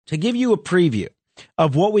to give you a preview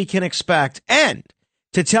of what we can expect and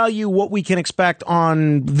to tell you what we can expect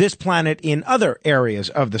on this planet in other areas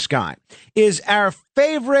of the sky is our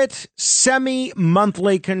favorite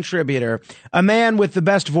semi-monthly contributor, a man with the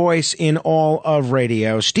best voice in all of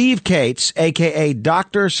radio, Steve Kates, a.k.a.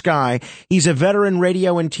 Dr. Sky. He's a veteran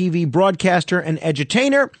radio and TV broadcaster and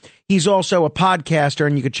edutainer. He's also a podcaster,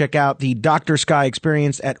 and you can check out the Dr. Sky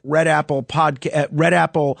experience at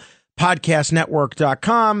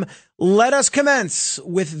RedApplePodcastNetwork.com. Let us commence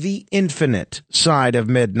with the infinite side of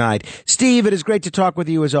midnight. Steve, it is great to talk with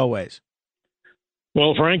you as always.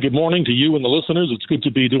 Well, Frank, good morning to you and the listeners. It's good to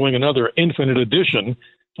be doing another infinite edition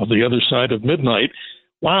of the other side of midnight.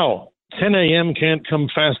 Wow, 10 a.m. can't come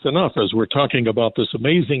fast enough as we're talking about this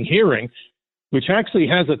amazing hearing, which actually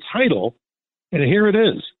has a title, and here it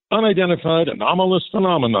is. Unidentified anomalous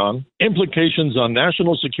phenomenon, implications on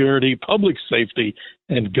national security, public safety,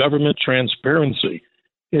 and government transparency.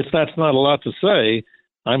 If that's not a lot to say,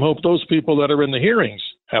 I hope those people that are in the hearings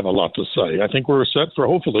have a lot to say. I think we're set for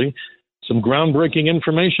hopefully some groundbreaking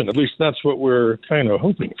information. At least that's what we're kind of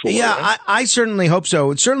hoping for. Yeah, right? I certainly hope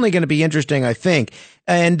so. It's certainly going to be interesting, I think.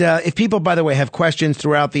 And if people, by the way, have questions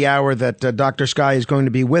throughout the hour that Dr. Sky is going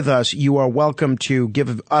to be with us, you are welcome to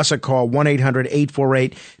give us a call,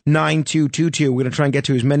 1-800-848-9222. We're going to try and get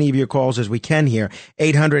to as many of your calls as we can here,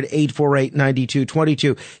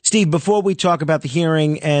 800-848-9222. Steve, before we talk about the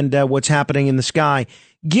hearing and what's happening in the sky,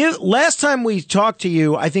 last time we talked to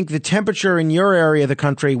you, I think the temperature in your area of the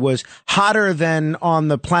country was hotter than on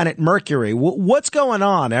the planet Mercury. What's going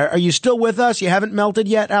on? Are you still with us? You haven't melted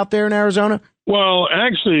yet out there in Arizona? Well,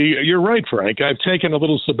 actually, you're right, Frank. I've taken a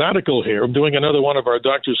little sabbatical here. I'm doing another one of our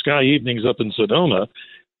Dr. Sky evenings up in Sedona,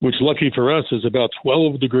 which, lucky for us, is about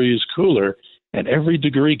 12 degrees cooler. And every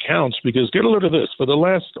degree counts because, get a look at this, for the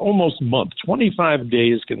last almost month, 25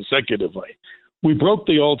 days consecutively, we broke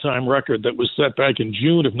the all-time record that was set back in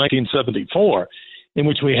June of 1974, in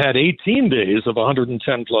which we had 18 days of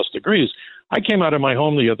 110-plus degrees. I came out of my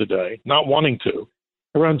home the other day, not wanting to,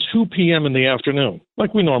 around 2 p.m. in the afternoon,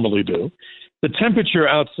 like we normally do. The temperature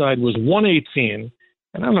outside was 118,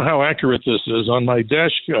 and I don't know how accurate this is, on my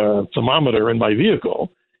dash thermometer in my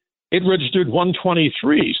vehicle. It registered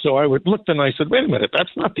 123, so I looked and I said, wait a minute,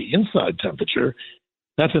 that's not the inside temperature.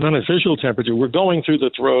 That's an unofficial temperature. We're going through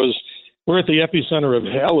the throes. We're at the epicenter of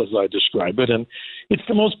hell, as I describe it, and it's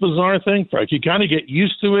the most bizarre thing, Frank. You kind of get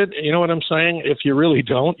used to it. You know what I'm saying? If you really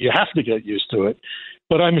don't, you have to get used to it.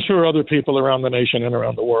 But I'm sure other people around the nation and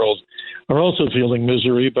around the world are also feeling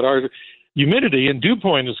misery, but our humidity and dew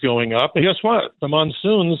point is going up. And guess what? The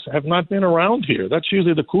monsoons have not been around here. That's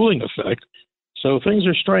usually the cooling effect. So things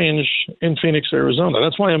are strange in Phoenix, Arizona.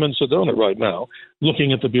 That's why I'm in Sedona right now,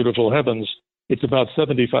 looking at the beautiful heavens. It's about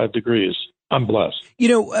 75 degrees. I'm blessed. You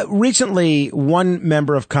know, recently one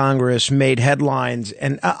member of Congress made headlines,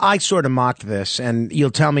 and I sort of mocked this, and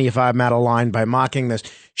you'll tell me if I'm out of line by mocking this.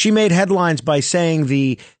 She made headlines by saying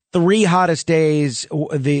the three hottest days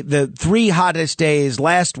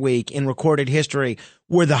last week in recorded history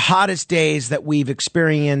were the hottest days that we've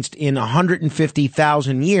experienced in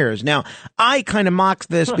 150,000 years. Now, I kind of mocked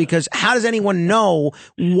this because how does anyone know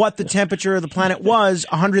what the temperature of the planet was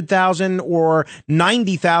 100,000 or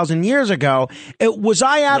 90,000 years ago? Was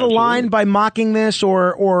I out of line by mocking this,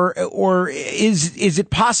 or is it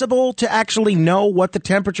possible to actually know what the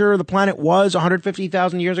temperature of the planet was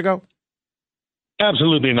 150,000 years ago?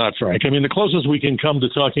 Absolutely not, Frank. I mean, the closest we can come to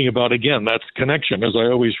talking about, again, that's connection, as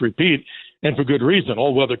I always repeat, and for good reason.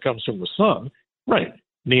 All weather comes from the sun. Right.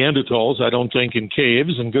 Neanderthals, I don't think, in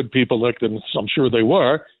caves, and good people like them, I'm sure they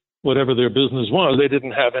were, whatever their business was, they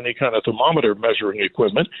didn't have any kind of thermometer measuring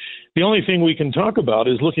equipment. The only thing we can talk about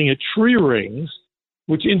is looking at tree rings,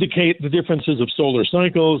 which indicate the differences of solar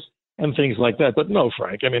cycles and things like that. But no,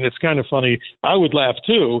 Frank, I mean, it's kind of funny. I would laugh,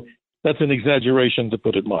 too. That's an exaggeration, to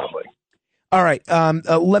put it mildly. All right.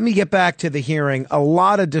 Let me get back to the hearing. A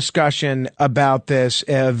lot of discussion about this.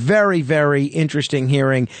 A very, very interesting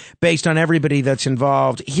hearing based on everybody that's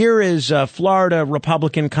involved. Here is Florida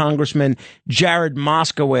Republican Congressman Jared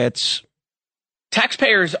Moskowitz.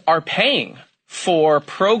 Taxpayers are paying for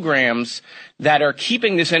programs that are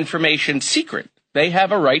keeping this information secret. They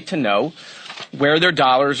have a right to know where their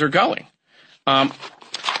dollars are going.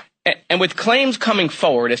 And with claims coming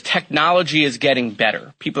forward, as technology is getting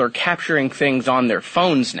better, people are capturing things on their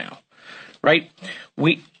phones now, right?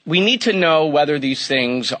 We need to know whether these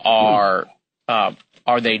things are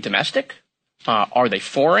they domestic, are they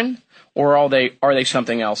foreign, or are they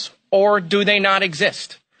something else, or do they not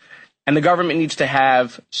exist? And the government needs to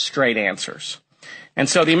have straight answers. And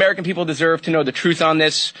so the American people deserve to know the truth on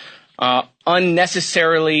this.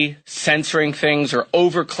 Unnecessarily censoring things or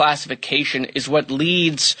overclassification is what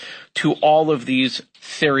leads to all of these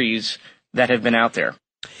theories that have been out there.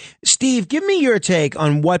 Steve, give me your take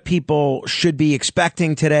on what people should be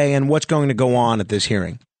expecting today and what's going to go on at this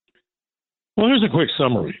hearing. Well, here's a quick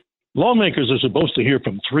summary. Lawmakers are supposed to hear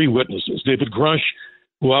from three witnesses. David Grush,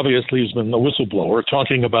 who obviously has been the whistleblower,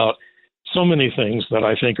 talking about so many things that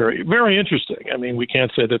I think are very interesting. I mean, we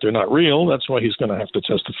can't say that they're not real. That's why he's going to have to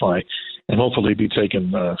testify and hopefully be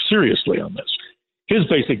taken seriously on this. His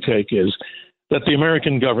basic take is that the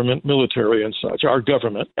American government, military and such, our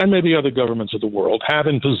government, and maybe other governments of the world, have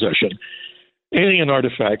in possession alien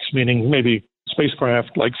artifacts, meaning maybe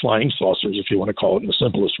spacecraft like flying saucers, if you want to call it in the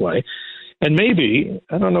simplest way. And maybe,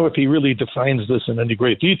 I don't know if he really defines this in any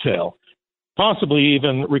great detail, possibly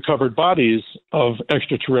even recovered bodies of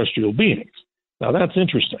extraterrestrial beings. Now, that's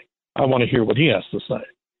interesting. I want to hear what he has to say.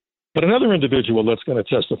 But another individual that's going to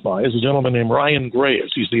testify is a gentleman named Ryan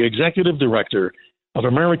Graves. He's the executive director of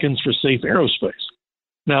Americans for Safe Aerospace.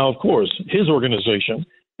 Now, of course, his organization,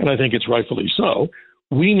 and I think it's rightfully so,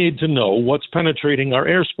 we need to know what's penetrating our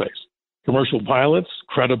airspace. Commercial pilots,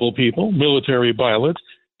 credible people, military pilots,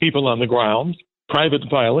 people on the ground, private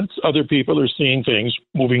pilots, other people are seeing things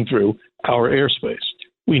moving through our airspace.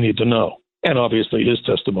 We need to know. And obviously his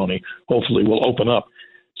testimony hopefully will open up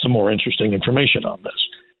some more interesting information on this.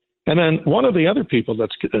 And then one of the other people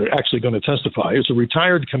that's actually going to testify is a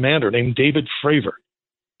retired commander named David Fravor.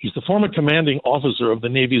 He's the former commanding officer of the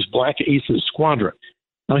Navy's Black Aces Squadron.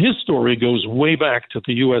 Now, his story goes way back to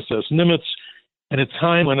the USS Nimitz and a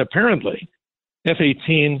time when apparently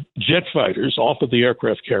F-18 jet fighters off of the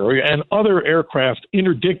aircraft carrier and other aircraft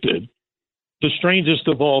interdicted the strangest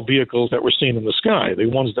of all vehicles that were seen in the sky, the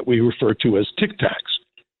ones that we refer to as Tic Tacs.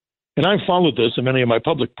 And I've followed this in many of my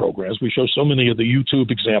public programs. We show so many of the YouTube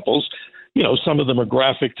examples. You know, some of them are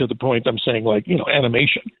graphic to the point I'm saying, like, you know,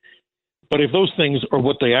 animation. But if those things are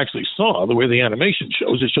what they actually saw, the way the animation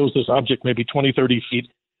shows, it shows this object maybe 20, 30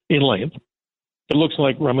 feet in length. It looks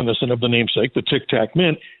like reminiscent of the namesake, the Tic Tac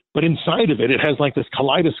Mint. But inside of it, it has like this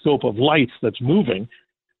kaleidoscope of lights that's moving.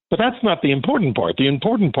 But that's not the important part. The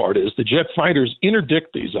important part is the jet fighters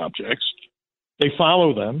interdict these objects. They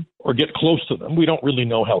follow them or get close to them. We don't really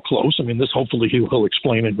know how close. I mean, this hopefully he'll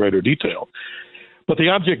explain in greater detail. But the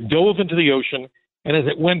object dove into the ocean, and as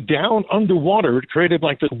it went down underwater, it created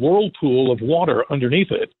like this whirlpool of water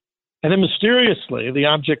underneath it. And then mysteriously, the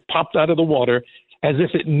object popped out of the water as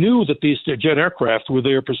if it knew that these jet aircraft were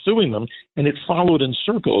there pursuing them, and it followed in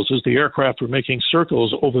circles as the aircraft were making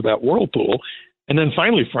circles over that whirlpool. And then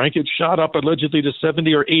finally, Frank, it shot up allegedly to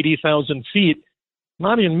 70 or 80,000 feet,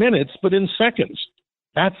 not in minutes, but in seconds.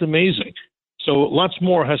 That's amazing. So lots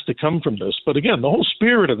more has to come from this. But again, the whole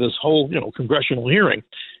spirit of this whole, congressional hearing,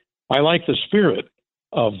 I like the spirit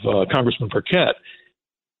of Congressman Burkett.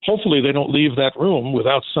 Hopefully they don't leave that room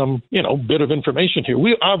without some, bit of information here.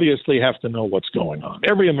 We obviously have to know what's going on.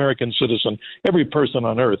 Every American citizen, every person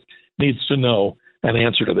on earth needs to know an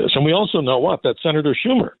answer to this. And we also know that Senator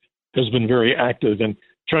Schumer has been very active in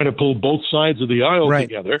trying to pull both sides of the aisle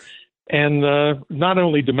together and not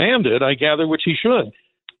only demanded, I gather, which he should.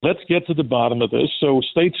 Let's get to the bottom of this. So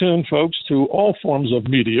stay tuned, folks, to all forms of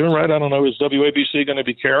media, right? I don't know. Is WABC going to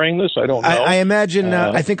be carrying this? I don't know. I imagine.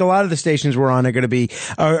 I think a lot of the stations we're on are going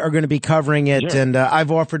to be covering it, and I've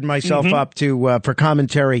offered myself up to for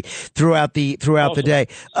commentary throughout the day.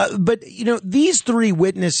 But these three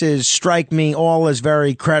witnesses strike me all as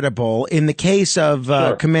very credible. In the case of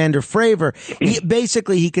Commander Fravor,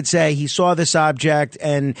 he could say he saw this object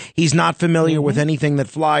and he's not familiar with anything that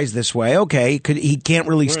flies this way. Okay, he can't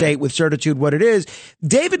really state with certitude what it is.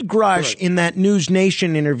 David Grush, in that News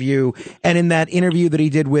Nation interview and in that interview that he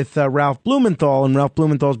did with Ralph Blumenthal, and Ralph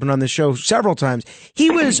Blumenthal's been on the show several times, he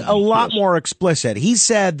was a lot more explicit. He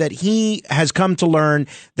said that he has come to learn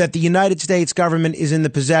that the United States government is in the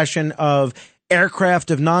possession of aircraft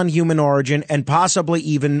of non-human origin and possibly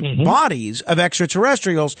even bodies of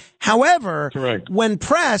extraterrestrials. However, when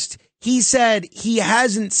pressed, he said he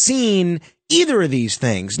hasn't seen either of these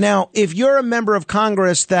things. Now, if you're a member of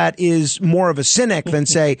Congress that is more of a cynic than,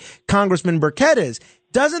 say, Congressman Burkett is,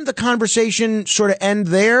 doesn't the conversation sort of end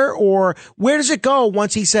there? Or where does it go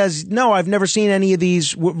once he says, no, I've never seen any of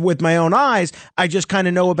these with my own eyes. I just kind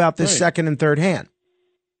of know about this second and third hand.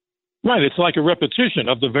 Right. It's like a repetition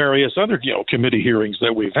of the various other, committee hearings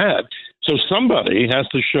that we've had. So somebody has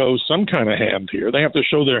to show some kind of hand here. They have to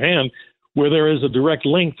show their hand where there is a direct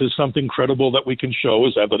link to something credible that we can show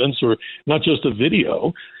as evidence, or not just a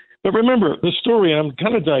video. But remember, the story, and I'm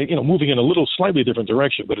kind of moving in a little slightly different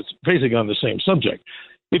direction, but it's basically on the same subject.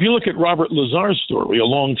 If you look at Robert Lazar's story a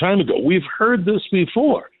long time ago, we've heard this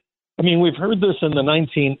before. I mean, we've heard this in the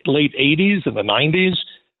late 80s and the 90s.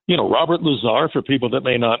 You know, Robert Lazar, for people that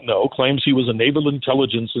may not know, claims he was a naval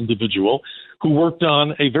intelligence individual who worked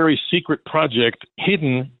on a very secret project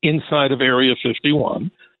hidden inside of Area 51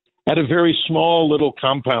 at a very small little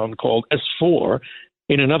compound called S4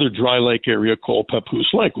 in another dry lake area called Papoose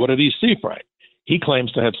Lake. What did he see, Frank? He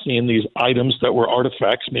claims to have seen these items that were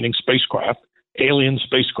artifacts, meaning spacecraft, alien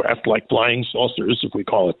spacecraft like flying saucers, if we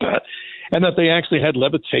call it that, and that they actually had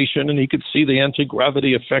levitation and he could see the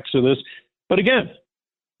anti-gravity effects of this. But again,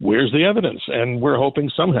 where's the evidence? And we're hoping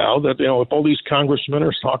somehow that, you know, if all these congressmen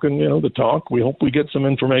are talking, you know, the talk, we hope we get some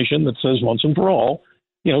information that says once and for all,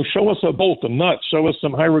 you know, show us a bolt, a nut, show us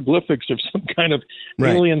some hieroglyphics or some kind of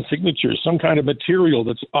alien signature, some kind of material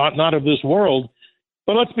that's not of this world.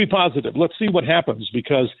 But let's be positive. Let's see what happens,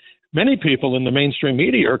 because many people in the mainstream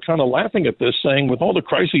media are kind of laughing at this, saying with all the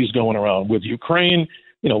crises going around with Ukraine,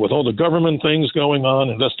 you know, with all the government things going on,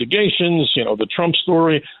 investigations, you know, the Trump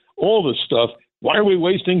story, all this stuff, why are we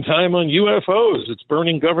wasting time on UFOs? It's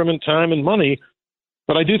burning government time and money.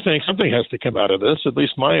 But I do think something has to come out of this, at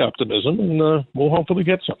least my optimism, and we'll hopefully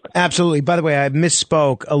get something. Absolutely. By the way, I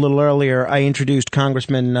misspoke a little earlier. I introduced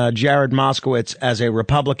Congressman Jared Moskowitz as a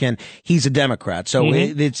Republican. He's a Democrat, so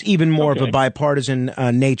it's even more of a bipartisan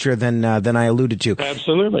nature than I alluded to.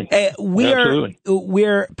 Absolutely.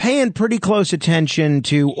 We're paying pretty close attention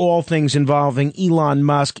to all things involving Elon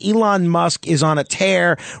Musk. Elon Musk is on a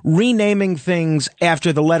tear, renaming things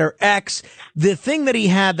after the letter X. The thing that he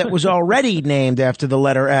had that was already named after the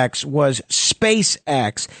letter X was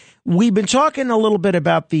SpaceX. We've been talking a little bit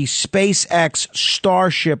about the SpaceX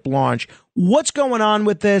Starship launch. What's going on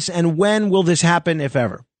with this, and when will this happen, if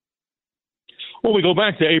ever? Well, we go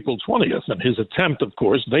back to April 20th, and his attempt, of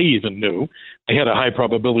course, they even knew. They had a high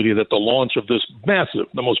probability that the launch of this massive,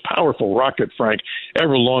 the most powerful rocket, Frank,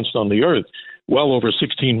 ever launched on the Earth, well over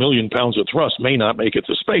 16 million pounds of thrust, may not make it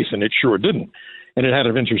to space, and it sure didn't. And it had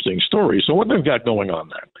an interesting story. So what they've got going on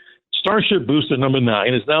there? Starship booster number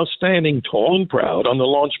 9 is now standing tall and proud on the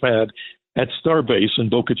launch pad at Starbase in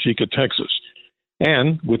Boca Chica, Texas.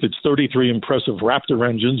 And with its 33 impressive Raptor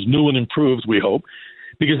engines, new and improved, we hope,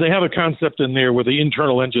 because they have a concept in there where the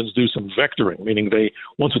internal engines do some vectoring, meaning they,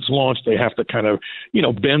 once it's launched, they have to kind of, you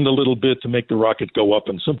know, bend a little bit to make the rocket go up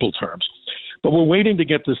in simple terms. But we're waiting to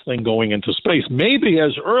get this thing going into space, maybe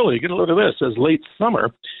as early, get a look at this, as late summer.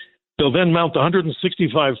 They'll then mount the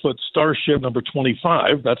 165-foot Starship number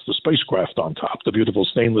 25. That's the spacecraft on top, the beautiful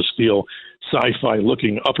stainless steel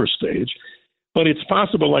sci-fi-looking upper stage. But it's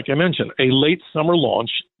possible, like I mentioned, a late summer launch.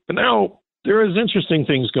 But now there is interesting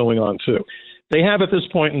things going on, too. They have at this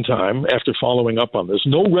point in time, after following up on this,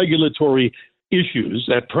 no regulatory issues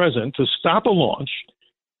at present to stop a launch.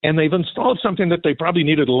 And they've installed something that they probably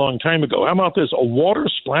needed a long time ago. How about this? A water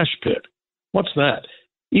splash pit. What's that?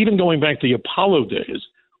 Even going back to the Apollo days,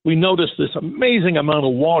 we noticed this amazing amount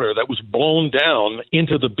of water that was blown down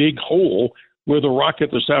into the big hole where the rocket,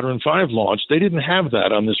 the Saturn V, launched. They didn't have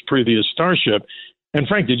that on this previous Starship. And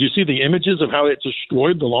Frank, did you see the images of how it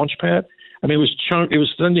destroyed the launch pad? I mean, it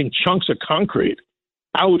was sending chunks of concrete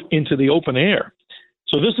out into the open air.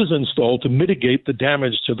 So this is installed to mitigate the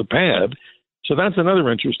damage to the pad. So that's another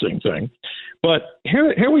interesting thing. But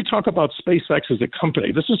here we talk about SpaceX as a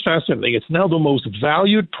company. This is fascinating. It's now the most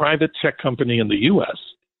valued private tech company in the U.S.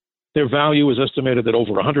 Their value is estimated at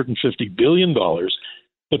over $150 billion.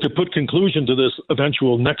 But to put conclusion to this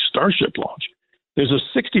eventual next Starship launch, there's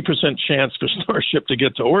a 60% chance for Starship to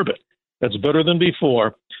get to orbit. That's better than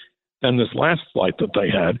before, than this last flight that they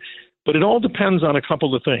had. But it all depends on a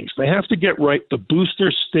couple of things. They have to get right the booster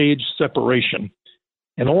stage separation,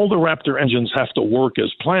 and all the Raptor engines have to work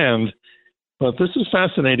as planned. But this is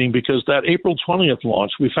fascinating because that April 20th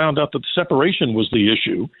launch, we found out that separation was the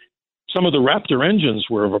issue. Some of the Raptor engines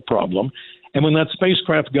were of a problem. And when that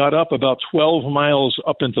spacecraft got up about 12 miles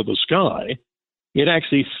up into the sky, it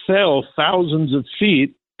actually fell thousands of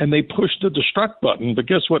feet, and they pushed the destruct button. But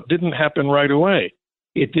guess what didn't happen right away?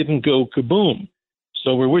 It didn't go kaboom.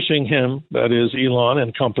 So we're wishing him, that is Elon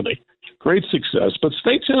and company, great success. But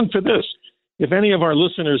stay tuned for this. If any of our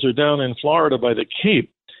listeners are down in Florida by the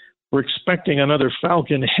Cape, we're expecting another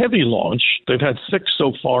Falcon Heavy launch. They've had 6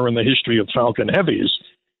 so far in the history of Falcon Heavies.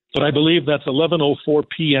 But I believe that's 11:04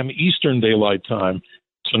 p.m. Eastern Daylight Time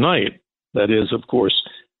tonight. That is, of course,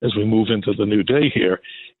 as we move into the new day here.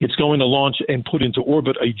 It's going to launch and put into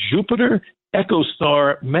orbit a Jupiter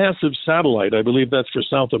EchoStar massive satellite. I believe that's for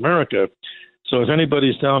South America. So if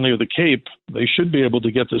anybody's down near the Cape, they should be able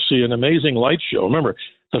to get to see an amazing light show. Remember,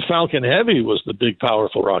 the Falcon Heavy was the big,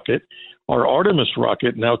 powerful rocket. Our Artemis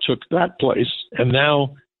rocket now took that place. And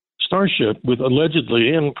now Starship, with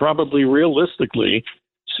allegedly and probably realistically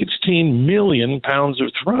 16 million pounds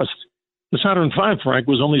of thrust. The Saturn V, Frank,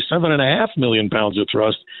 was only 7.5 million pounds of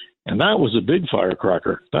thrust. And that was a big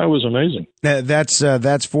firecracker. That was amazing.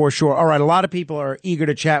 That's for sure. All right. A lot of people are eager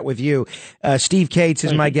to chat with you. Steve Cates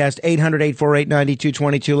is my guest,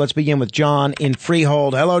 800-848-9222. Let's begin with John in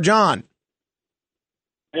Freehold. Hello, John.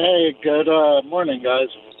 Hey, good morning, guys.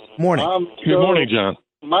 Morning. Good morning, John.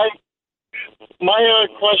 My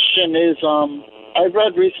question is, I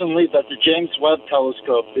read recently that the James Webb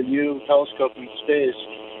Telescope, the new telescope in space,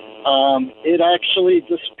 it actually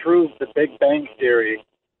disproved the Big Bang Theory.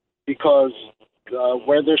 Because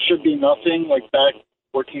where there should be nothing, like back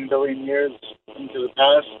 14 billion years into the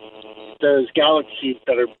past, there's galaxies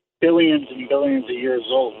that are billions and billions of years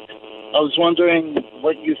old. I was wondering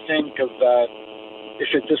what you think of that,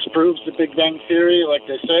 if it disproves the Big Bang Theory, like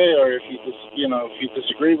they say, or if you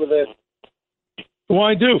disagree with it. Well,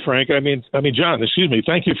 I do, Frank. I mean, John, excuse me.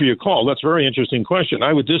 Thank you for your call. That's a very interesting question.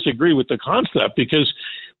 I would disagree with the concept because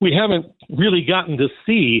we haven't really gotten to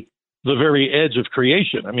see the very edge of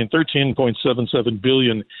creation. I mean, 13.77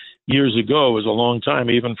 billion years ago is a long time,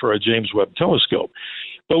 even for a James Webb telescope.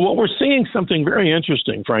 But what we're seeing something very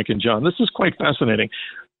interesting, Frank and John. This is quite fascinating.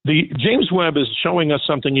 The James Webb is showing us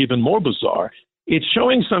something even more bizarre. It's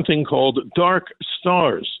showing something called dark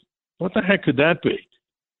stars. What the heck could that be?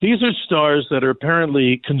 These are stars that are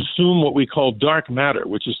apparently consume what we call dark matter,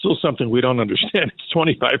 which is still something we don't understand. It's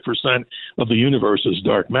 25% of the universe is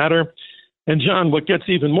dark matter. And, John, what gets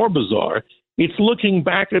even more bizarre, it's looking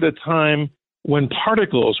back at a time when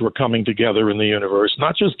particles were coming together in the universe,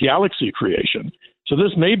 not just galaxy creation. So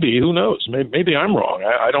this may be, who knows, maybe I'm wrong.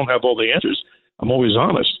 I don't have all the answers. I'm always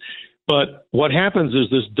honest. But what happens is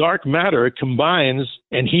this dark matter combines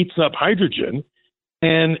and heats up hydrogen,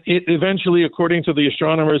 and it eventually, according to the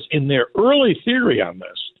astronomers in their early theory on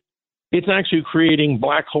this, it's actually creating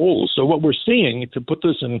black holes. So what we're seeing, to put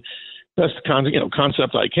this in best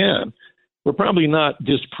concept I can, we're probably not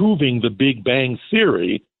disproving the Big Bang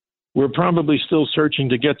Theory. We're probably still searching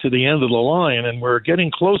to get to the end of the line, and we're getting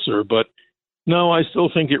closer. But no, I still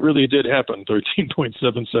think it really did happen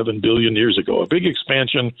 13.77 billion years ago. A big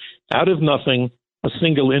expansion out of nothing, a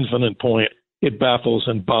single infinite point. It baffles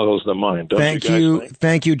and boggles the mind.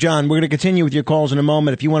 Thank you, John. We're going to continue with your calls in a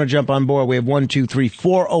moment. If you want to jump on board, we have 1, 2, 3,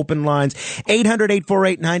 4 open lines.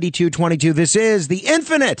 800-848-9222. This is the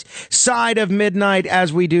infinite side of midnight,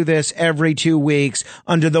 as we do this every 2 weeks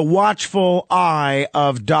under the watchful eye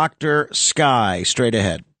of Dr. Sky. Straight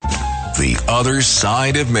ahead. The Other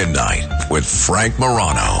Side of Midnight with Frank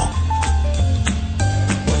Morano.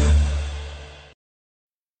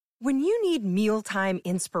 When you need mealtime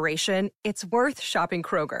inspiration, it's worth shopping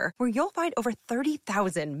Kroger, where you'll find over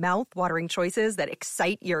 30,000 mouth-watering choices that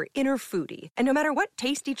excite your inner foodie. And no matter what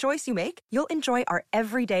tasty choice you make, you'll enjoy our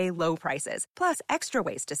everyday low prices, plus extra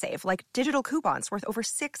ways to save, like digital coupons worth over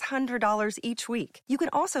 $600 each week. You can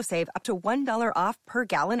also save up to $1 off per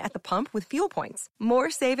gallon at the pump with fuel points.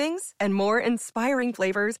 More savings and more inspiring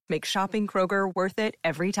flavors make shopping Kroger worth it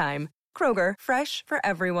every time. Kroger, fresh for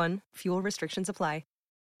everyone. Fuel restrictions apply.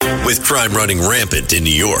 With crime running rampant in New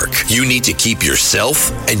York, you need to keep yourself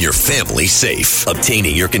and your family safe.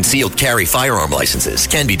 Obtaining your concealed carry firearm licenses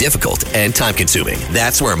can be difficult and time-consuming.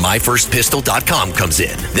 That's where MyFirstPistol.com comes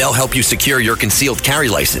in. They'll help you secure your concealed carry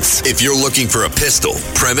license. If you're looking for a pistol,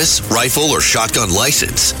 premise, rifle, or shotgun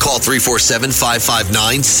license, call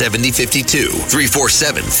 347-559-7052.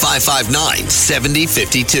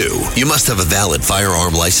 347-559-7052. You must have a valid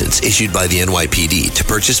firearm license issued by the NYPD to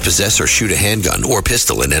purchase, possess, or shoot a handgun or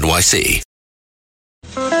pistol in NYC.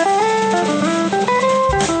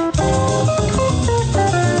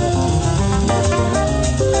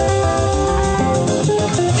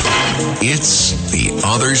 It's The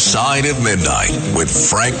Other Side of Midnight with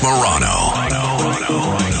Frank Morano.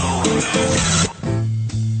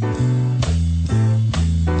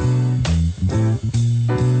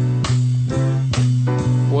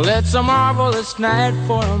 Well, it's a marvelous night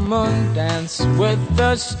for a moon dance with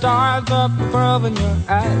the stars up above in your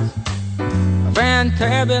eyes. A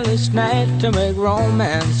fantabulous night to make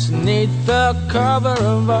romance neath the cover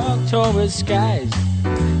of October skies.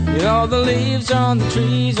 You know the leaves on the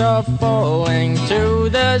trees are falling to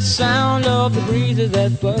the sound of the breezes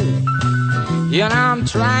that blow. You know I'm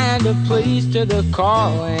trying to please to the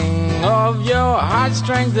calling of your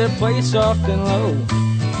heartstrings that play soft and low.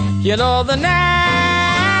 You know the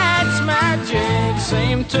night's magic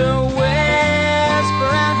seem to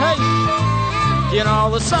whisper and hush. You know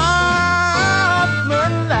the soft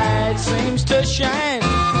moonlight seems to shine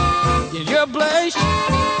in your blush.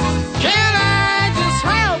 Can I just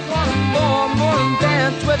have one more morning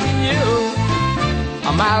dance with you?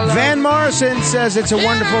 My love. Van Morrison says it's a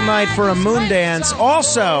wonderful night for a moon dance.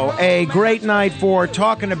 Also, a great night for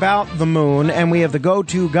talking about the moon, and we have the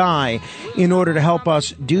go-to guy in order to help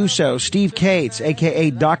us do so. Steve Cates,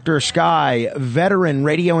 a.k.a. Dr. Sky, veteran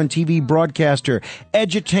radio and TV broadcaster,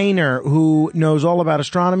 edutainer who knows all about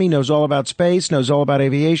astronomy, knows all about space, knows all about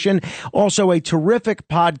aviation. Also a terrific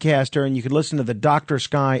podcaster, and you can listen to the Dr.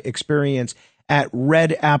 Sky Experience at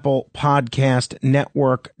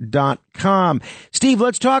redapplepodcastnetwork.com. Steve,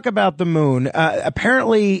 let's talk about the moon.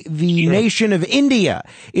 Apparently, the nation of India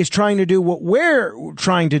is trying to do what we're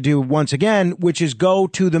trying to do once again, which is go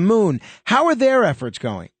to the moon. How are their efforts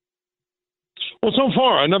going? Well, so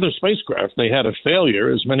far, another spacecraft. They had a failure,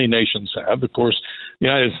 as many nations have. Of course, the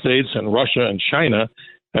United States and Russia and China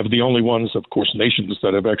have the only ones, of course, nations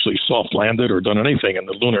that have actually soft landed or done anything in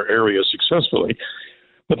the lunar area successfully.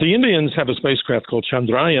 But the Indians have a spacecraft called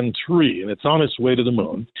Chandrayaan-3, and it's on its way to the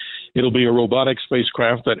moon. It'll be a robotic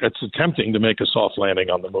spacecraft that it's attempting to make a soft landing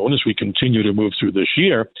on the moon as we continue to move through this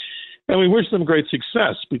year. And we wish them great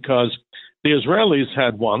success because the Israelis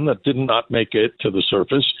had one that did not make it to the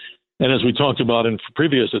surface. And as we talked about in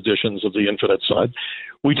previous editions of the Infinite Side,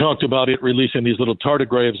 we talked about it releasing these little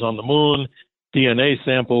tardigrades on the moon, DNA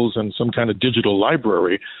samples, and some kind of digital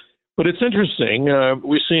library. But it's interesting.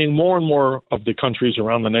 We're seeing more and more of the countries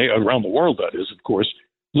around the world, that is, of course,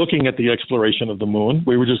 looking at the exploration of the moon.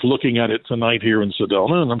 We were just looking at it tonight here in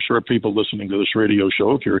Sedona, and I'm sure people listening to this radio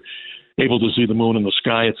show, if you're able to see the moon in the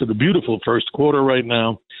sky, it's at a beautiful first quarter right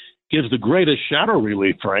now. Gives the greatest shadow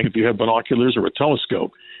relief, Frank, if you have binoculars or a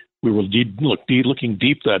telescope. We were looking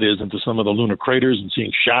deep, that is, into some of the lunar craters and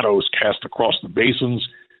seeing shadows cast across the basins.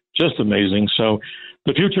 Just amazing. So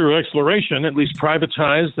the future of exploration, at least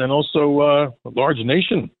privatized and also large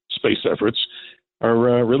nation space efforts,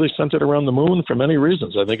 are really centered around the moon for many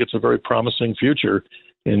reasons. I think it's a very promising future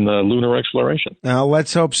in lunar exploration. Now,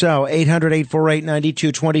 let's hope so.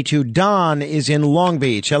 800-848-9222. Don is in Long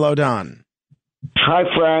Beach. Hello, Don. Hi,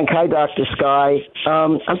 Frank. Hi, Dr. Sky.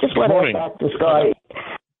 I'm just want to ask Dr. Sky.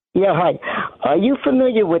 Yeah, hi. Are you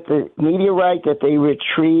familiar with the meteorite that they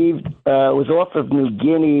retrieved? It was off of New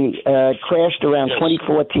Guinea, crashed around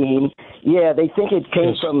 2014. Yeah, they think it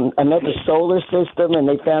came from another solar system, and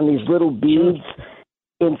they found these little beads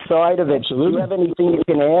inside of it. Absolutely. Do you have anything you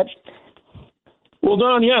can add? Well,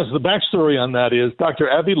 Don, yes. The backstory on that is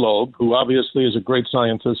Dr. Avi Loeb, who obviously is a great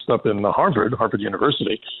scientist up in Harvard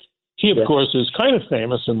University. He, of course, is kind of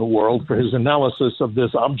famous in the world for his analysis of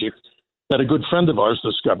this object that a good friend of ours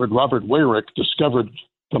discovered, Robert Weyrich, discovered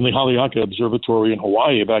from the Haleakala Observatory in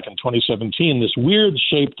Hawaii back in 2017, this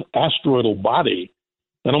weird-shaped asteroidal body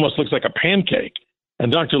that almost looks like a pancake.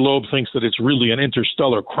 And Dr. Loeb thinks that it's really an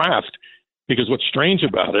interstellar craft because what's strange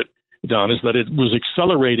about it, Don, is that it was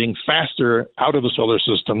accelerating faster out of the solar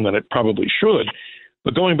system than it probably should.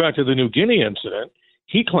 But going back to the New Guinea incident,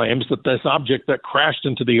 he claims that this object that crashed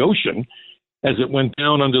into the ocean as it went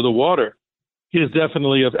down under the water is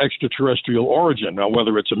definitely of extraterrestrial origin. Now,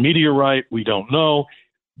 whether it's a meteorite, we don't know.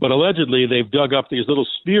 But allegedly, they've dug up these little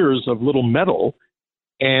spheres of little metal,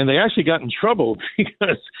 and they actually got in trouble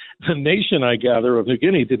because the nation, I gather, of New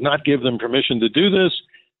Guinea did not give them permission to do this.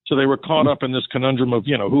 So they were caught up in this conundrum of,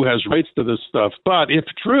 who has rights to this stuff. But if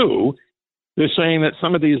true, they're saying that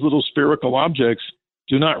some of these little spherical objects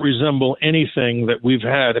do not resemble anything that we've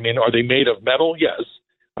had. I mean, are they made of metal? Yes.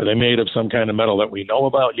 Are they made of some kind of metal that we know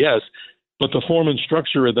about? Yes. But the form and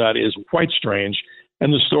structure of that is quite strange.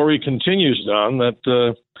 And the story continues, Don,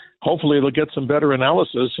 that hopefully they'll get some better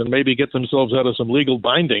analysis and maybe get themselves out of some legal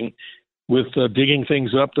binding with digging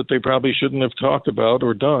things up that they probably shouldn't have talked about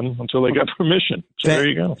or done until they got permission. So there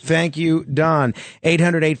you go. Thank you, Don.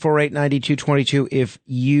 800-848-9222 if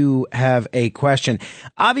you have a question.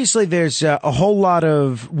 Obviously, there's a whole lot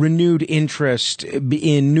of renewed interest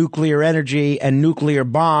in nuclear energy and nuclear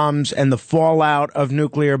bombs and the fallout of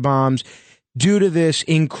nuclear bombs due to this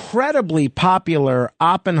incredibly popular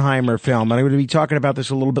Oppenheimer film. And I'm going to be talking about this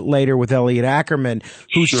a little bit later with Elliot Ackerman,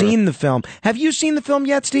 who's seen the film. Have you seen the film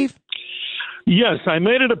yet, Steve? Yes, I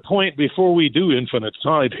made it a point before we do Infinite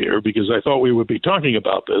Side here, because I thought we would be talking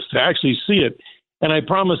about this, to actually see it. And I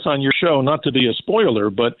promise on your show not to be a spoiler,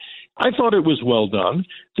 but I thought it was well done.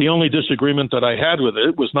 The only disagreement that I had with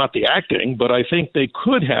it was not the acting, but I think they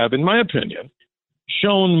could have, in my opinion,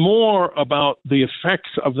 shown more about the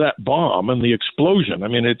effects of that bomb and the explosion. I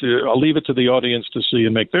mean, I'll leave it to the audience to see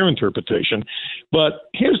and make their interpretation. But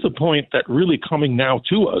here's the point that really coming now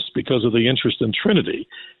to us because of the interest in Trinity.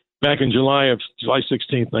 Back in July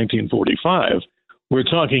 16th, 1945, we're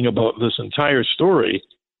talking about this entire story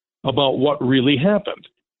about what really happened.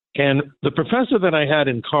 And the professor that I had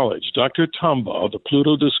in college, Dr. Tombaugh, the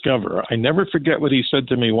Pluto discoverer, I never forget what he said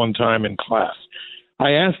to me one time in class.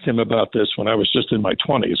 I asked him about this when I was just in my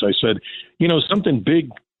 20s. I said, something big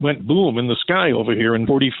went boom in the sky over here in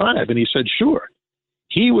 45. And he said, sure.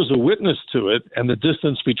 He was a witness to it, and the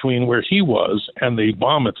distance between where he was and the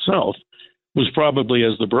bomb itself was probably,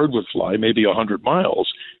 as the bird would fly, maybe 100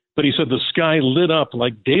 miles. But he said the sky lit up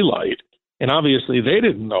like daylight. And obviously, they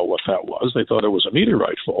didn't know what that was. They thought it was a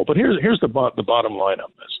meteorite fall. But here's the bottom line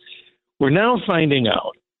on this. We're now finding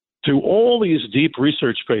out, through all these deep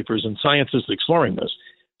research papers and scientists exploring this,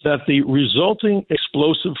 that the resulting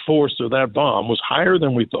explosive force of that bomb was higher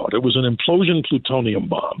than we thought. It was an implosion plutonium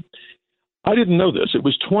bomb. I didn't know this. It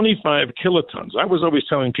was 25 kilotons. I was always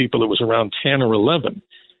telling people it was around 10 or 11.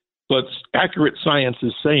 But accurate science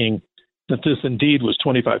is saying that this indeed was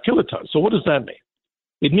 25 kilotons. So what does that mean?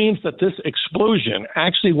 It means that this explosion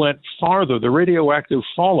actually went farther, the radioactive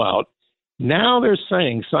fallout. Now they're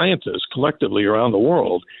saying, scientists collectively around the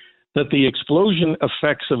world, that the explosion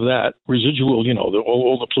effects of that residual,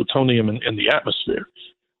 all the plutonium in the atmosphere,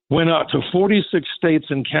 went out to 46 states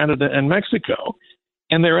in Canada and Mexico.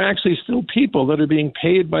 And there are actually still people that are being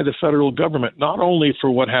paid by the federal government, not only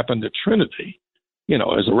for what happened at Trinity,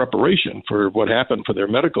 as a reparation for what happened for their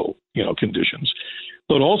medical, conditions,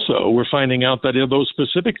 but also we're finding out that in those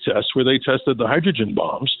specific tests where they tested the hydrogen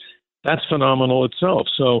bombs, that's phenomenal itself.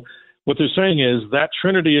 So what they're saying is that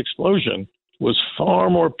Trinity explosion was far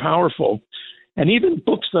more powerful. And even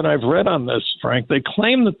books that I've read on this, Frank, they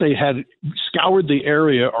claim that they had scoured the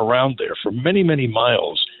area around there for many, many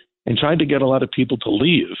miles and tried to get a lot of people to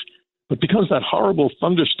leave. But because that horrible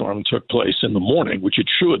thunderstorm took place in the morning, which it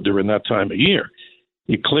should during that time of year,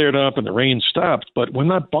 it cleared up and the rain stopped. But when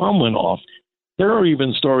that bomb went off, there are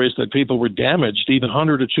even stories that people were damaged even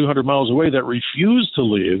 100 or 200 miles away that refused to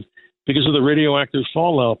leave because of the radioactive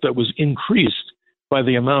fallout that was increased by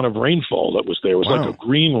the amount of rainfall that was there. It was like a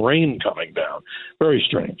green rain coming down. Very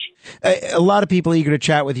strange. A lot of people eager to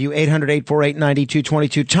chat with you.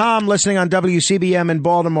 800-848-9222. Tom, listening on WCBM in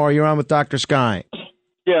Baltimore. You're on with Dr. Sky.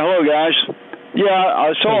 Yeah, hello, guys. Yeah,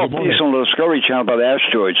 I saw a piece on the Discovery Channel about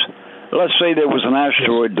asteroids. Let's say there was an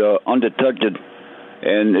asteroid undetected,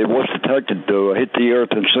 and it was detected to hit the Earth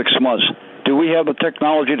in 6 months. Do we have the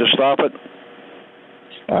technology to stop it?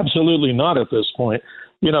 Absolutely not at this point.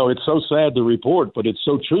 It's so sad to report, but it's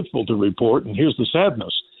so truthful to report. And here's the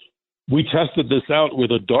sadness. We tested this out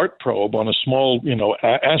with a DART probe on a small,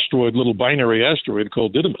 asteroid, little binary asteroid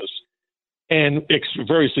called Didymos, and it's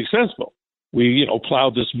very successful. We,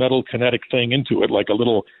 plowed this metal kinetic thing into it like a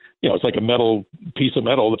little, it's like a metal piece of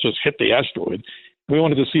metal that just hit the asteroid. We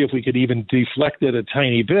wanted to see if we could even deflect it a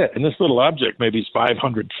tiny bit. And this little object maybe is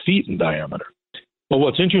 500 feet in diameter. But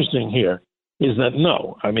what's interesting here is that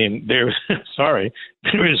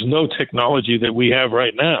there is no technology that we have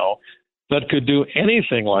right now that could do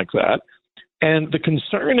anything like that. And the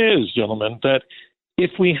concern is, gentlemen, that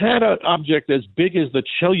if we had an object as big as the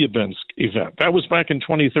Chelyabinsk event, that was back in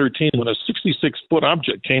 2013 when a 66-foot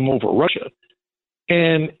object came over Russia,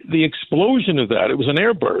 and the explosion of that, it was an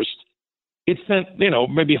airburst. It sent,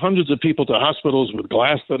 maybe hundreds of people to hospitals with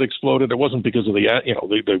glass that exploded. It wasn't because of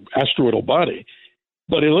the asteroidal body.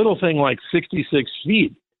 But a little thing like 66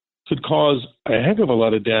 feet could cause a heck of a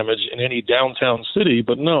lot of damage in any downtown city.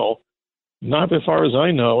 But no, not as far as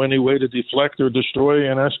I know, any way to deflect or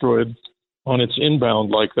destroy an asteroid on its inbound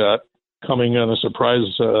like that, coming on a surprise.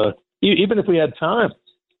 Even if we had time,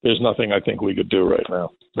 there's nothing I think we could do right now.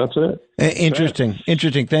 That's it. Interesting.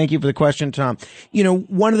 Thank you for the question, Tom.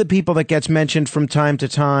 One of the people that gets mentioned from time to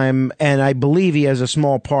time, and I believe he has a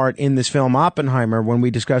small part in this film Oppenheimer when we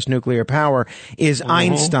discuss nuclear power, is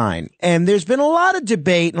Einstein. And there's been a lot of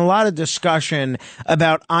debate and a lot of discussion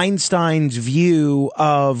about Einstein's view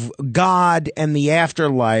of God and the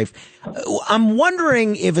afterlife. I'm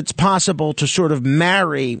wondering if it's possible to sort of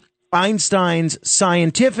marry Einstein's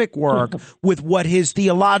scientific work with what his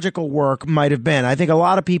theological work might have been. I think a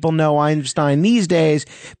lot of people know Einstein these days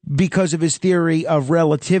because of his theory of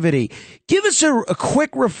relativity. Give us a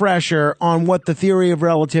quick refresher on what the theory of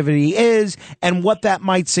relativity is and what that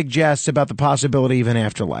might suggest about the possibility of an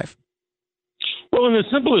afterlife. Well, in the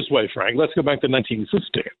simplest way, Frank, let's go back to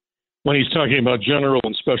 1916 when he's talking about general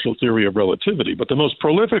and special theory of relativity. But the most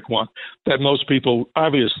prolific one that most people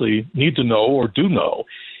obviously need to know or do know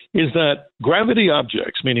is that gravity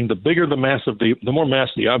objects, meaning the bigger the mass of the more mass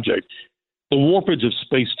the object, the warpage of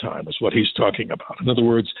space-time is what he's talking about. In other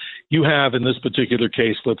words, you have in this particular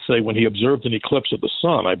case, let's say when he observed an eclipse of the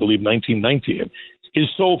sun, I believe 1919, his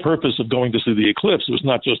sole purpose of going to see the eclipse was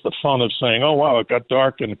not just the fun of saying, oh, wow, it got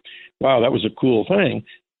dark and wow, that was a cool thing.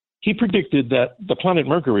 he predicted that the planet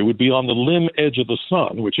Mercury would be on the limb edge of the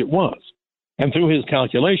sun, which it was. And through his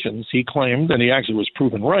calculations, he claimed, and he actually was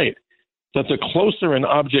proven right, that the closer an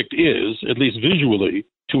object is, at least visually,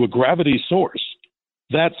 to a gravity source,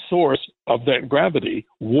 that source of that gravity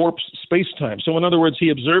warps space-time. So in other words, he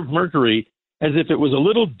observed Mercury as if it was a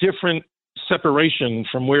little different separation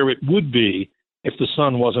from where it would be if the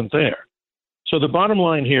sun wasn't there. So the bottom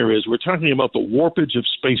line here is we're talking about the warpage of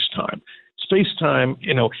space-time. Space-time,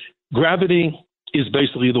 gravity is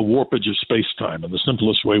basically the warpage of space-time in the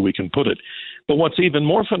simplest way we can put it. But what's even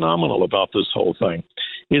more phenomenal about this whole thing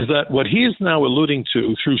is that what he is now alluding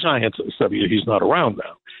to through scientists, he's not around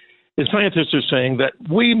now, is scientists are saying that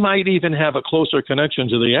we might even have a closer connection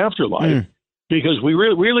to the afterlife because we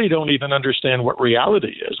really don't even understand what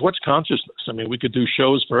reality is. What's consciousness? I mean, we could do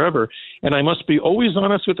shows forever, and I must be always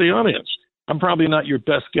honest with the audience. I'm probably not your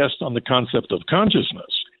best guest on the concept of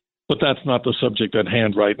consciousness, but that's not the subject at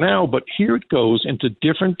hand right now. But here it goes into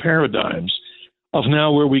different paradigms of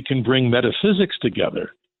now where we can bring metaphysics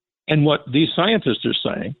together. And what these scientists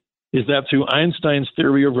are saying is that through Einstein's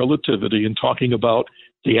theory of relativity and talking about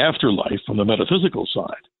the afterlife from the metaphysical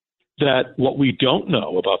side, that what we don't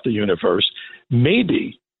know about the universe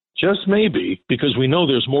maybe, just maybe, because we know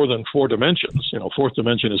there's more than 4 dimensions, fourth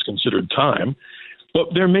dimension is considered time, but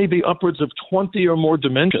there may be upwards of 20 or more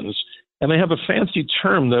dimensions, and they have a fancy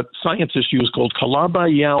term that scientists use called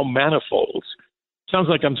Calabi-Yau manifolds. Sounds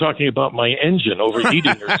like I'm talking about my engine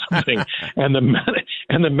overheating or something, and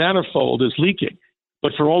the manifold is leaking.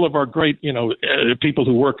 But for all of our great, people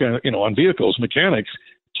who work, on vehicles, mechanics,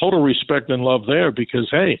 total respect and love there because,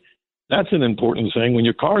 hey, that's an important thing when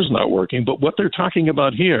your car's not working. But what they're talking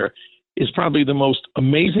about here is probably the most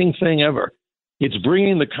amazing thing ever. It's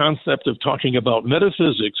bringing the concept of talking about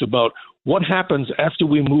metaphysics, about what happens after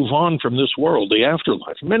we move on from this world, the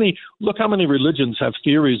afterlife. Look how many religions have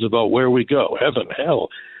theories about where we go, heaven, hell.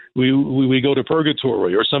 We go to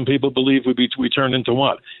purgatory, or some people believe we turn into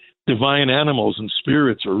what? Divine animals and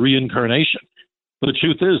spirits or reincarnation. But the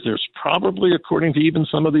truth is there's probably, according to even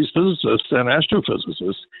some of these physicists and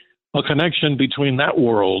astrophysicists, a connection between that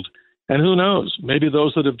world and who knows, maybe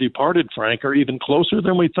those that have departed, Frank, are even closer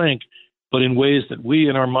than we think, but in ways that we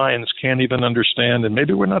in our minds can't even understand, and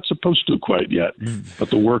maybe we're not supposed to quite yet. But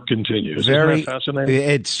the work continues. Isn't that fascinating?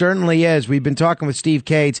 It certainly is. We've been talking with Steve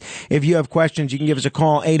Kates. If you have questions, you can give us a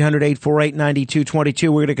call, 800-848-9222.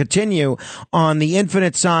 We're going to continue on the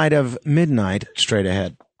infinite side of midnight straight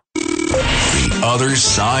ahead. The other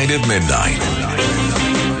side of midnight.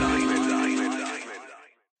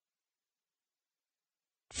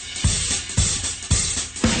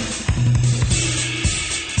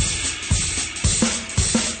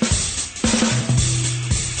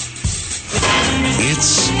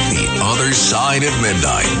 It's The Other Side of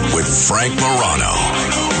Midnight with Frank Morano.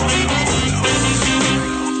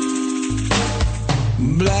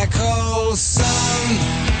 Black hole sun,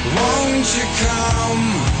 won't you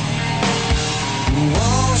come?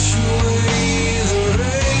 Wash away the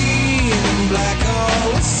rain. Black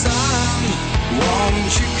hole sun,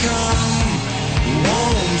 won't you come?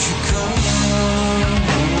 Won't you come?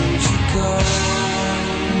 Won't you come?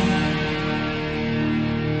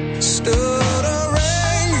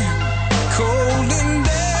 Stuttering, cold and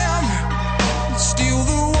damp, still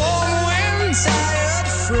the warm wind, tired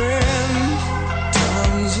friend.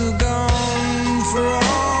 Times are gone for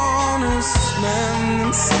honest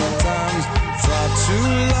men, sometimes far too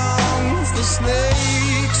long for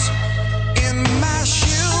snakes in my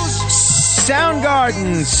shoes.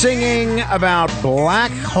 Soundgarden singing about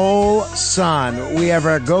Black Hole Sun. We have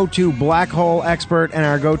our go-to black hole expert and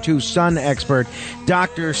our go-to sun expert,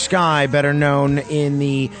 Dr. Sky, better known in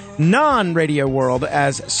the non-radio world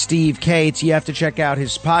as Steve Kates. You have to check out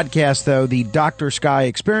his podcast, though, the Dr. Sky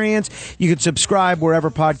Experience. You can subscribe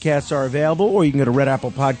wherever podcasts are available, or you can go to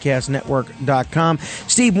redapplepodcastnetwork.com.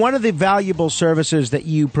 Steve, one of the valuable services that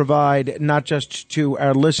you provide, not just to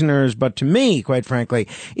our listeners, but to me, quite frankly,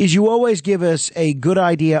 is you always give us a good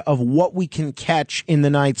idea of what we can catch in the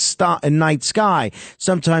night sky.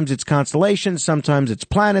 Sometimes it's constellations, sometimes it's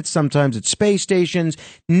planets, sometimes it's space stations.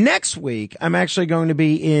 Next week, I'm actually going to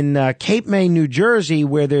be in Cape May, New Jersey,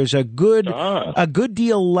 where there's a good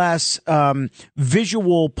deal less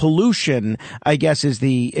visual pollution, I guess is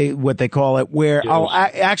what they call it, where I'll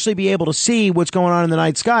actually be able to see what's going on in the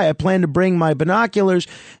night sky. I plan to bring my binoculars.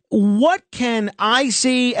 What can I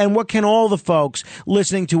see, and what can all the folks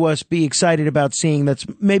listening to us be excited about seeing that's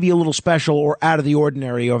maybe a little special or out of the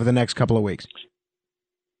ordinary over the next couple of weeks?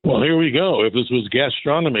 Well, here we go. If this was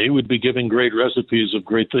gastronomy, we'd be giving great recipes of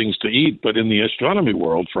great things to eat. But in the astronomy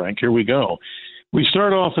world, Frank, here we go. We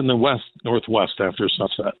start off in the northwest after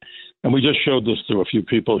sunset. And we just showed this to a few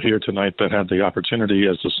people here tonight that had the opportunity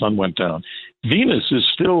as the sun went down. Venus is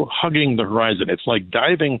still hugging the horizon. It's like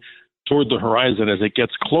diving toward the horizon as it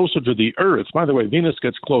gets closer to the Earth. By the way, Venus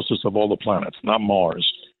gets closest of all the planets, not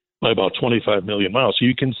Mars, by about 25 million miles. So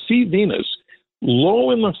you can see Venus low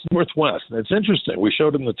in the northwest. And it's interesting. We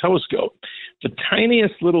showed it in the telescope. The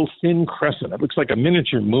tiniest little thin crescent. It looks like a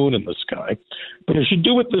miniature moon in the sky. But it should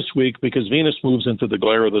do it this week because Venus moves into the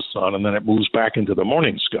glare of the sun and then it moves back into the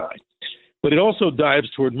morning sky. But it also dives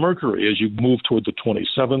toward Mercury as you move toward the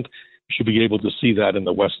 27th. You should be able to see that in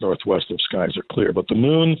the west-northwest if skies are clear. But the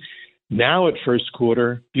moon, now at first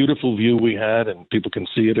quarter, beautiful view we had, and people can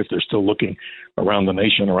see it if they're still looking around the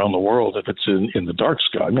nation, around the world. If it's in the dark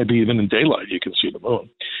sky, maybe even in daylight, you can see the moon.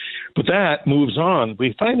 But that moves on.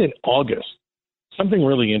 We find in August something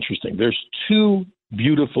really interesting. There's two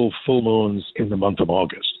beautiful full moons in the month of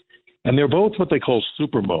August, and they're both what they call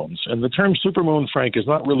supermoons. And the term supermoon, Frank, is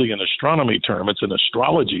not really an astronomy term. It's an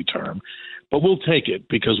astrology term, but we'll take it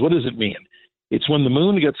because what does it mean? It's when the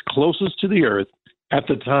moon gets closest to the Earth at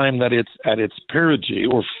the time that it's at its perigee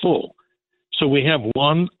or full. So we have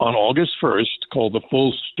one on August 1st called the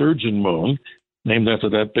full sturgeon moon, named after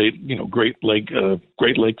that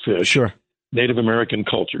Great Lake fish. Sure. Native American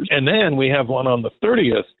cultures. And then we have one on the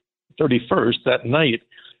 31st, that night,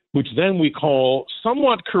 which then we call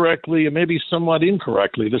somewhat correctly and maybe somewhat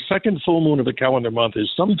incorrectly. The second full moon of a calendar month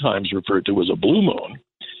is sometimes referred to as a blue moon,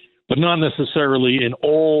 but not necessarily in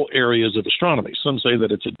all areas of astronomy. Some say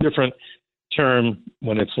that it's a different term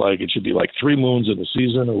when it's like it should be like 3 moons in a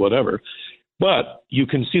season or whatever. But you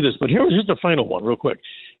can see this. But here's the final one real quick.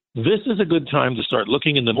 This is a good time to start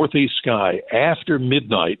looking in the northeast sky after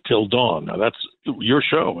midnight till dawn. Now, that's your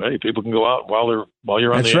show. Hey, people can go out while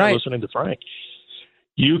you're on the air listening to Frank.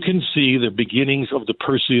 You can see the beginnings of the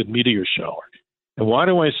Perseid meteor shower. And why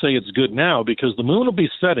do I say it's good now? Because the moon will be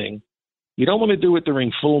setting. You don't want to do it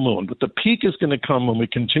during full moon, but the peak is going to come when we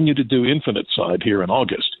continue to do infinite side here in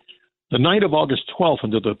August. The night of August 12th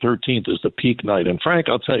into the 13th is the peak night. And Frank,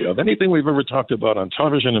 I'll tell you, of anything we've ever talked about on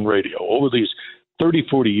television and radio over these 30,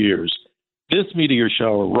 40 years, this meteor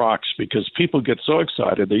shower rocks because people get so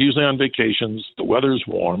excited. They're usually on vacations. The weather's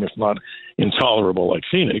warm, if not intolerable like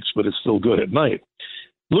Phoenix, but it's still good at night.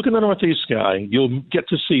 Look in the northeast sky. You'll get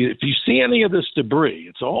to see, if you see any of this debris,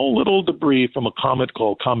 it's all little debris from a comet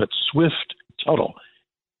called Comet Swift-Tuttle.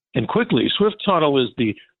 And quickly, Swift-Tuttle is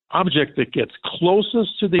the object that gets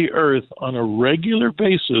closest to the Earth on a regular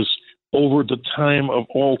basis over the time of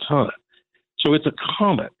all time. So it's a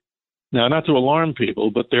comet. Now, not to alarm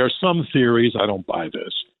people, but there are some theories, I don't buy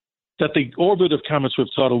this, that the orbit of Comet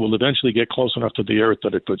Swift-Tuttle will eventually get close enough to the Earth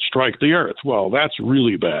that it could strike the Earth. Well, that's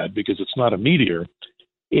really bad because it's not a meteor.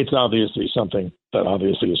 It's obviously something that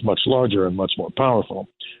obviously is much larger and much more powerful.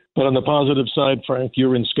 But on the positive side, Frank,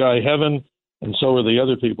 you're in sky heaven, and so are the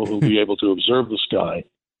other people who will be able to observe the sky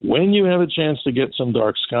when you have a chance to get some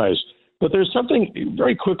dark skies. But there's something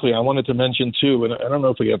very quickly I wanted to mention, too, and I don't know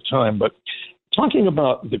if we have time, but talking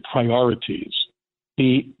about the priorities,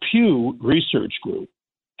 the Pew Research Group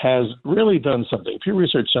has really done something. Pew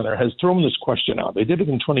Research Center has thrown this question out. They did it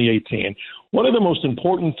in 2018. What are the most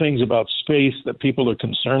important things about space that people are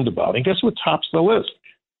concerned about? And guess what tops the list?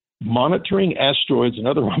 Monitoring asteroids and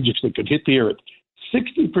other objects that could hit the Earth.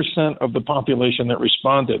 60% of the population that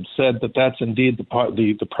responded said that that's indeed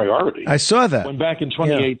the priority. I saw that. When back in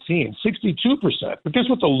 2018, 62%. But guess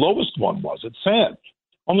what the lowest one was? It's sad.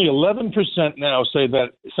 Only 11% now say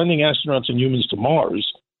that sending astronauts and humans to Mars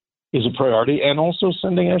is a priority, and also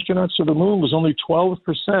sending astronauts to the moon was only 12%.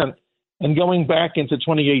 And going back into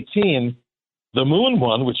 2018, the moon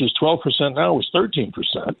one, which is 12% now, was 13%.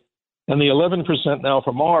 And the 11% now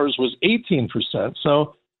for Mars was 18%.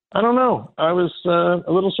 So I don't know. I was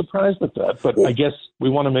a little surprised at that, but I guess we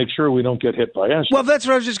want to make sure we don't get hit by asteroids. Well, that's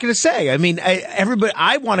what I was just going to say. I mean,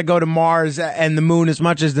 I want to go to Mars and the moon as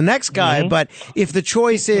much as the next guy, but if the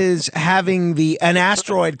choice is having an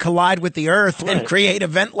asteroid collide with the Earth and create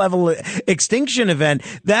event-level extinction event,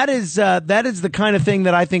 that is the kind of thing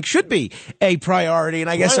that I think should be a priority, and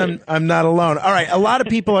I guess I'm not alone. All right, a lot of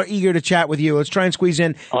people are eager to chat with you. Let's try and squeeze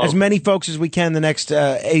in as many folks as we can the next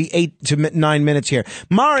 8 to 9 minutes here.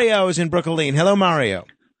 Mario is in Brooklyn. Hello, Mario.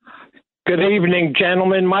 Good evening,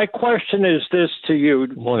 gentlemen. My question is this to you,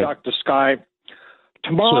 Dr. Sky.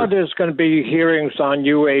 Tomorrow there's going to be hearings on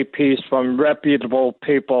UAPs from reputable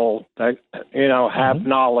people that, have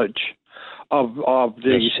knowledge of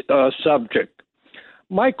the subject.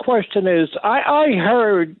 My question is, I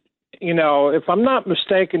heard, if I'm not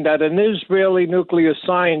mistaken, that an Israeli nuclear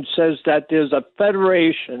science says that there's a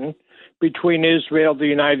federation between Israel, the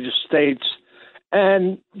United States,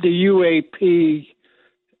 and the UAP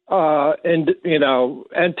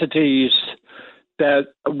entities that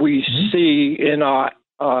we see in our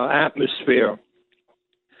atmosphere.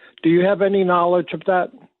 Do you have any knowledge of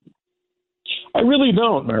that? I really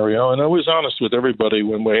don't, Mario, and I was honest with everybody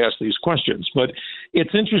when we ask these questions. But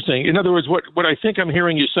it's interesting. In other words, what I think I'm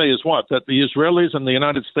hearing you say is what? That the Israelis and the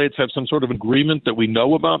United States have some sort of agreement that we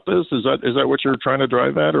know about this? Is that what you're trying to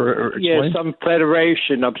drive at or explain? Yeah, some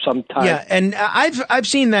federation of some type. Yeah, and I've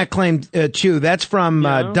seen that claim too. That's from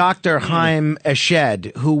Dr. Chaim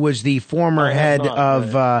Eshed, who was the former head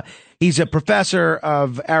of. He's a professor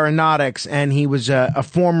of aeronautics, and he was a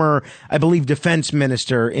former, I believe, defense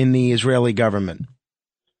minister in the Israeli government.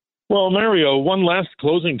 Well, Mario, one last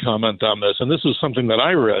closing comment on this, and this is something that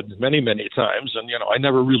I read many, many times, and I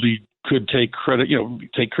never really could take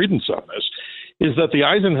credence on this, is that the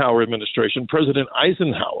Eisenhower administration, President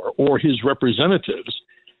Eisenhower, or his representatives,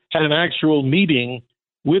 had an actual meeting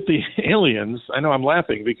with the aliens. I know I'm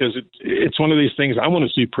laughing because it's one of these things I want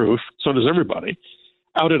to see proof. So does everybody.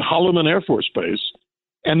 Out at Holloman Air Force Base,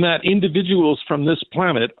 and that individuals from this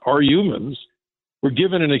planet, our humans, were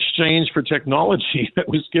given in exchange for technology that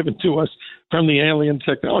was given to us from the alien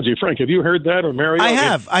technology. Frank, have you heard that, or Mario? I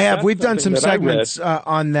have. We've done some segments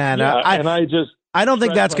on that. Yeah, I don't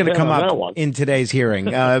think that's going to come up in today's hearing.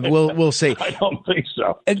 We'll see. I don't think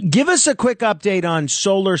so. Give us a quick update on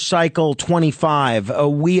Solar Cycle 25.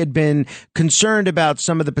 We had been concerned about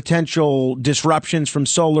some of the potential disruptions from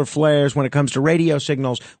solar flares when it comes to radio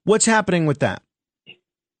signals. What's happening with that?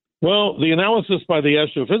 Well, the analysis by the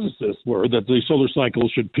astrophysicists were that the solar cycle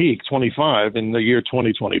should peak 25 in the year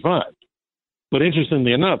 2025. But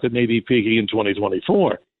interestingly enough, it may be peaking in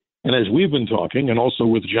 2024. And as we've been talking, and also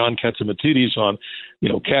with John Katzimatidis on,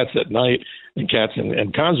 Cats at Night and Cats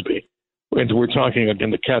and Cosby, and we're talking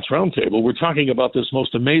in the Cats Roundtable, we're talking about this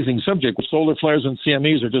most amazing subject. Solar flares and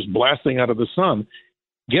CMEs are just blasting out of the sun.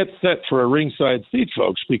 Get set for a ringside seat,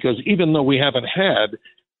 folks, because even though we haven't had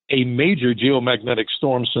a major geomagnetic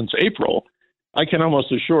storm since April, I can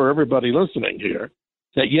almost assure everybody listening here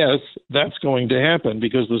that, yes, that's going to happen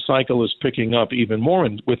because the cycle is picking up even more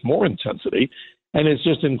with more intensity. And it's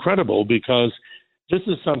just incredible because this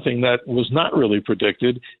is something that was not really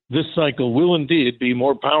predicted. This cycle will indeed be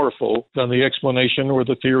more powerful than the explanation or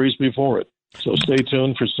the theories before it. So stay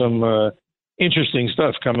tuned for some interesting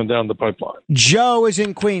stuff coming down the pipeline. Joe is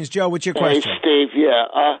in Queens. Joe, what's your question? Hey, Steve.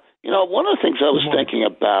 Yeah. One of the things I was thinking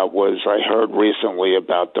about was I heard recently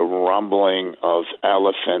about the rumbling of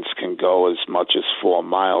elephants can go as much as 4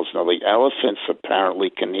 miles. Now, the elephants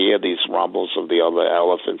apparently can hear these rumbles of the other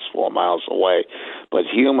elephants 4 miles away, but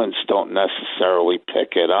humans don't necessarily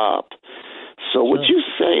pick it up. So would you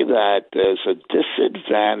say that there's a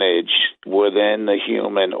disadvantage within the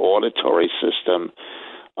human auditory system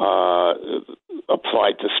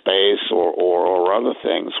applied to space or other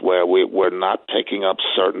things where we're not picking up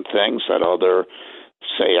certain things that other,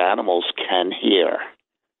 say, animals can hear?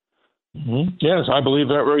 Mm-hmm. Yes, I believe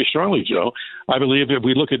that very strongly, Joe. I believe if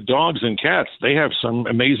we look at dogs and cats, they have some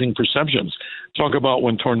amazing perceptions. Talk about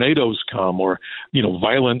when tornadoes come or,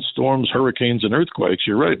 violent storms, hurricanes, and earthquakes.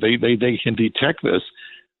 You're right. They can detect this,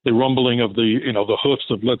 the rumbling of the hoofs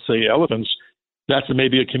of, let's say, elephants. That's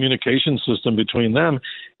maybe a communication system between them.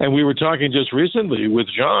 And we were talking just recently with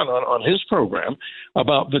John on his program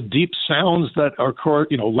about the deep sounds that are,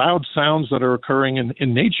 loud sounds that are occurring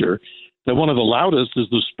in nature. That one of the loudest is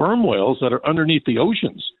the sperm whales that are underneath the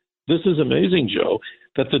oceans. This is amazing, Joe,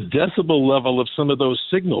 that the decibel level of some of those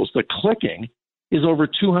signals, the clicking, is over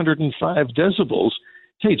 205 decibels.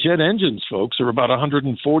 Hey, jet engines, folks, are about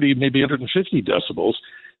 140, maybe 150 decibels.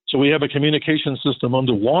 So we have a communication system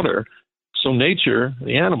underwater. So nature,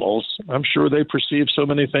 the animals, I'm sure they perceive so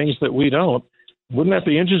many things that we don't. Wouldn't that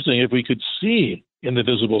be interesting if we could see in the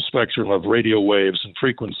visible spectrum of radio waves and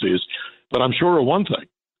frequencies? But I'm sure of one thing.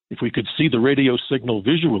 If we could see the radio signal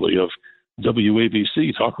visually of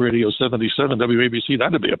WABC, Talk Radio 77, WABC,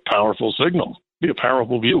 that'd be a powerful signal. Be a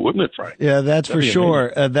powerful view, wouldn't it, Frank? Yeah, that's for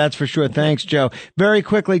sure. That's for sure. Thanks, Joe. Very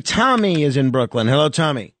quickly, Tommy is in Brooklyn. Hello,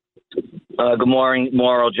 Tommy. Good morning,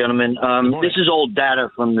 gentlemen. This is old data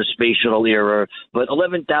from the space shuttle era, but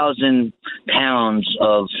 11,000 pounds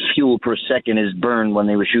of fuel per second is burned when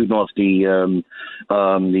they were shooting off the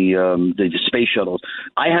space shuttles.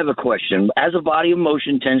 I have a question. As a body of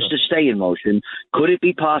motion tends to stay in motion, could it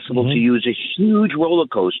be possible to use a huge roller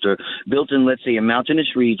coaster built in, let's say, a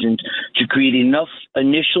mountainous region to create enough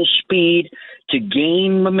initial speed to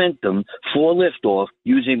gain momentum for liftoff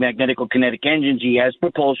using magnetical kinetic engines as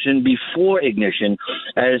propulsion before before ignition,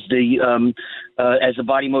 as the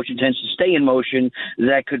body motion tends to stay in motion,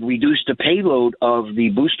 that could reduce the payload of the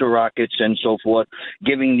booster rockets and so forth,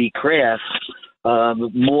 giving the craft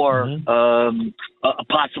more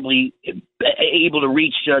possibly able to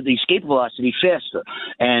reach the escape velocity faster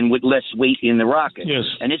and with less weight in the rocket. Yes.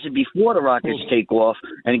 And this is before the rockets take off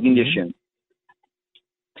and ignition.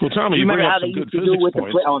 Well, Tommy, you bring up some good physics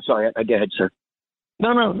points. I'm sorry. Go ahead, sir.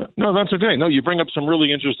 No, that's okay. No, you bring up some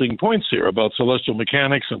really interesting points here about celestial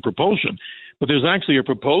mechanics and propulsion. But there's actually a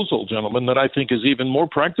proposal, gentlemen, that I think is even more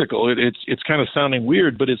practical. It's kind of sounding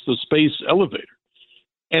weird, but it's the space elevator.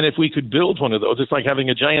 And if we could build one of those, it's like having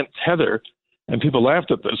a giant tether. And people laughed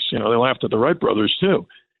at this. They laughed at the Wright brothers, too.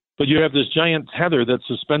 But you have this giant tether that's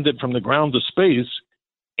suspended from the ground to space.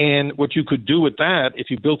 And what you could do with that, if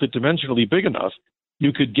you built it dimensionally big enough,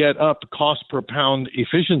 you could get up cost per pound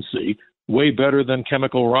efficiency way better than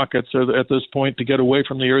chemical rockets are at this point to get away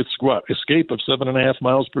from the Earth's escape of 7.5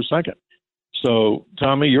 miles per second. So,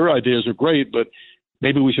 Tommy, your ideas are great, but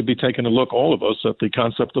maybe we should be taking a look, all of us, at the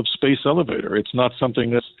concept of space elevator. It's not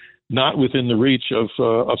something that's not within the reach of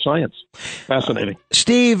science. Fascinating.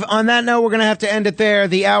 Steve, on that note, we're going to have to end it there.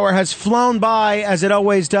 The hour has flown by, as it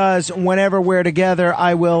always does whenever we're together.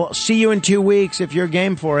 I will see you in 2 weeks if you're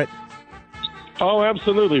game for it. Oh,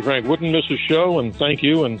 absolutely, Frank. Wouldn't miss a show, and thank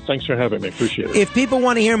you, and thanks for having me. Appreciate it. If people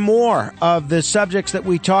want to hear more of the subjects that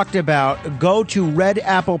we talked about, go to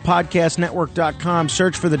redapplepodcastnetwork.com,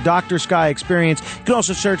 search for the Dr. Sky Experience. You can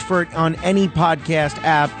also search for it on any podcast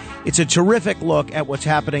app. It's a terrific look at what's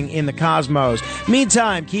happening in the cosmos.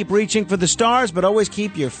 Meantime, keep reaching for the stars, but always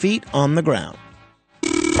keep your feet on the ground.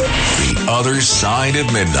 The Other Side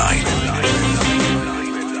of Midnight.